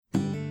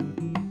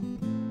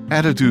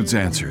Attitudes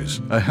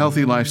Answers, a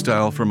healthy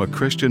lifestyle from a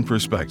Christian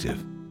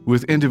perspective,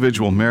 with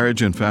individual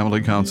marriage and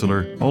family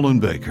counselor Olin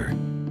Baker.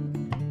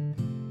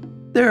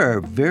 There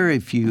are very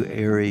few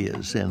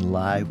areas in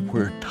life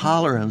where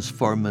tolerance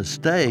for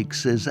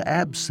mistakes is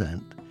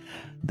absent.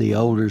 The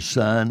older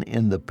son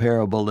in the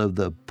parable of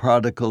the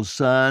prodigal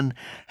son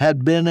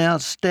had been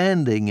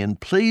outstanding in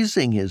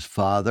pleasing his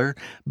father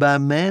by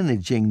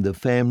managing the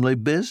family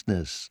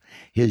business.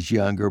 His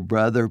younger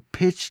brother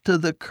pitched to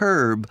the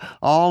curb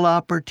all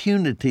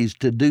opportunities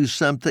to do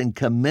something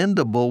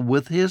commendable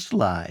with his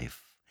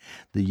life.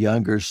 The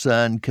younger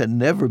son could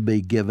never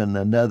be given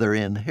another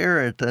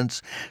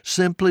inheritance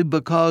simply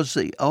because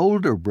the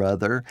older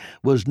brother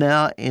was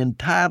now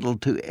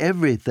entitled to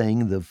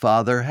everything the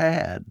father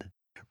had.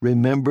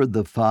 Remember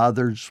the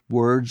father's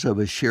words of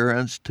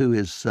assurance to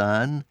his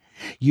son?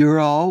 "You're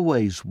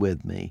always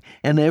with me,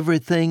 and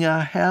everything I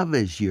have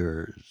is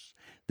yours."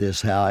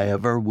 This,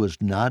 however, was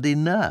not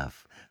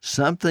enough.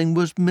 Something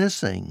was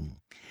missing.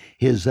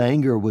 His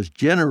anger was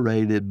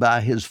generated by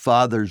his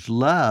father's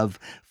love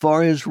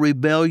for his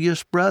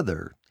rebellious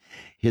brother.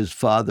 His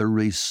father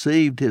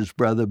received his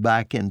brother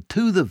back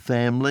into the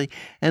family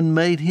and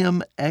made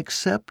him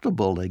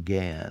acceptable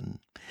again.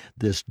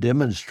 This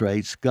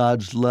demonstrates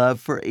God's love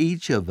for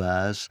each of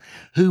us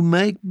who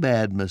make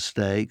bad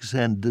mistakes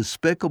and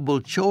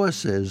despicable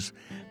choices,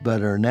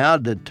 but are now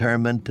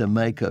determined to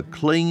make a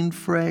clean,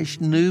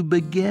 fresh, new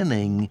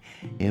beginning,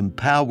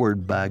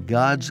 empowered by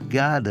God's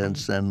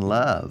guidance and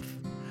love.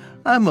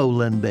 I'm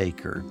Olin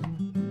Baker.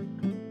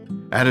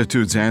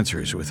 Attitudes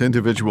Answers with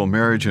individual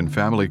marriage and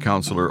family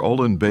counselor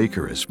Olin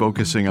Baker is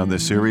focusing on the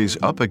series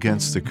Up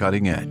Against the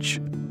Cutting Edge.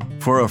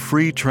 For a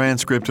free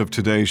transcript of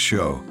today's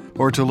show,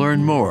 or to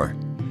learn more,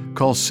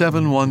 call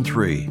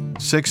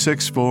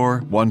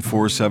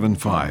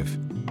 713-664-1475.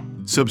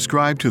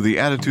 Subscribe to the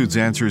Attitudes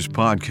Answers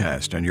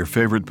podcast on your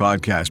favorite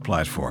podcast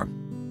platform.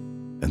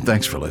 And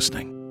thanks for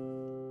listening.